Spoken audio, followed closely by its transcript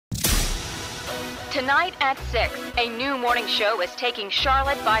Tonight at 6, a new morning show is taking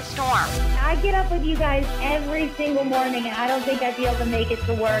Charlotte by storm. I get up with you guys every single morning, and I don't think I'd be able to make it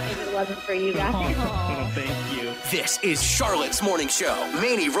to work if it wasn't for you guys. Oh, thank you. This is Charlotte's Morning Show.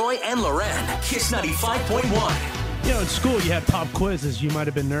 Maney, Roy, and LauRen. Kiss 95.1. You know, in school you had pop quizzes you might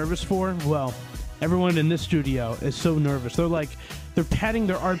have been nervous for. Well, everyone in this studio is so nervous. They're patting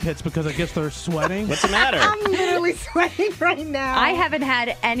their armpits because I guess they're sweating. What's the matter? I'm literally sweating right now. I haven't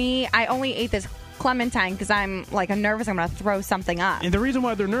had any. I only ate this clementine because I'm nervous I'm going to throw something up. And the reason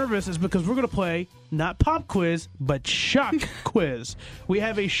why they're nervous is because we're going to play not pop quiz, but shock quiz. We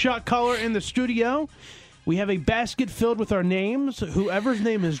have a shock collar in the studio. We have a basket filled with our names. Whoever's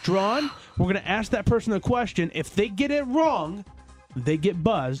name is drawn, we're going to ask that person a question. If they get it wrong, they get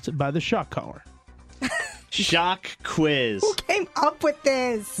buzzed by the shock collar. Shock quiz. Who came up with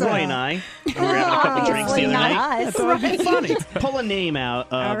this? Roy and I. We were having a couple drinks the other night. I thought it'd be funny. Pull a name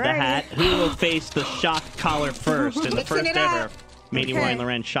out of the hat. Who will face the shock collar first in the first ever Maney, Roy, and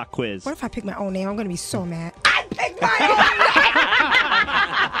LauRen shock quiz? What if I pick my own name? I'm going to be so mad. I picked my own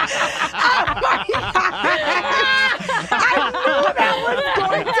name! I knew that was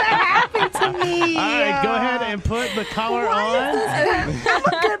going to happen to me. All right, go ahead and put the collar on. I'm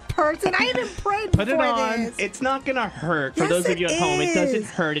a good person. I even prayed Put it before on. this. It's not going to hurt. For Yes, those of you at home, it doesn't is.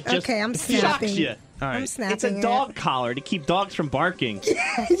 hurt. It just Okay, I'm shocks snapping. you. All right. I'm snapping. It's a dog collar to keep dogs from barking.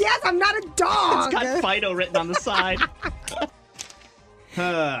 Yes, I'm not a dog. It's got Fido written on the side.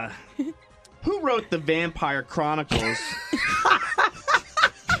 Who wrote the Vampire Chronicles?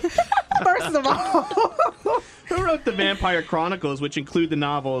 First of all, Who wrote the Vampire Chronicles, which include the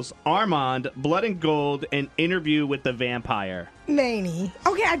novels Armand, Blood and Gold, and Interview with the Vampire? Maney.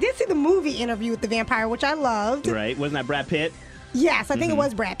 Okay, I did see the movie Interview with the Vampire, which I loved. Right? Wasn't that Brad Pitt? Yes, I think it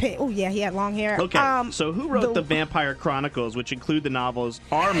was Brad Pitt. Oh, yeah, he had long hair. Okay, so who wrote the Vampire Chronicles, which include the novels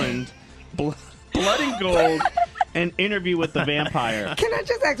Armand, Blood and Gold, and Interview with the Vampire? Can I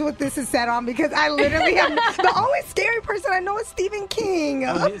just ask what this is set on? Because I literally am the only scary person I know is Stephen King.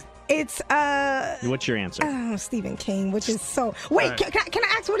 It's What's your answer? Stephen King, which is so. Wait, Right. can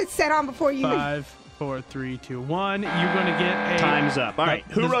I ask what it's set on before you? 5, 4, 3, 2, 1. You're going to get a... Time's up. All right.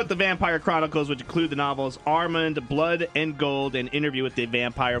 Who This- wrote the Vampire Chronicles, which include the novels Armand, Blood and Gold, and Interview with the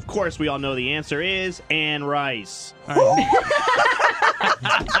Vampire? Of course, we all know the answer is Anne Rice. All right.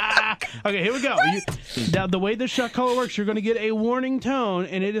 Okay, here we go. Now, the way the shock collar works, you're going to get a warning tone,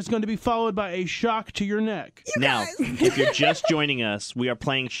 and it is going to be followed by a shock to your neck. Now, if you're just joining us, we are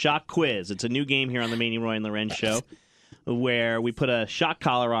playing Shock Quiz. It's a new game here on the Maney, Roy, and LauRen show where we put a shock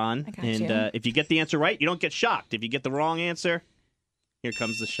collar on, and if you get the answer right, you don't get shocked. If you get the wrong answer, here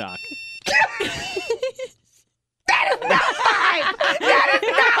comes the shock. That is not 5. That is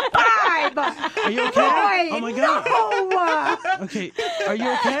not 5. Are you okay? Roy, Oh, my God. No. Okay, are you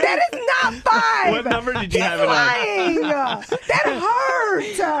okay? That is not 5. What number did you He's have it on? lying. That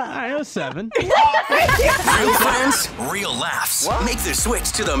hurt. I was 7. Real friends, real laughs. Make the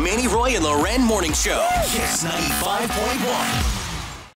switch to the Maney, Roy, and LauRen Morning Show. Kiss 95.1.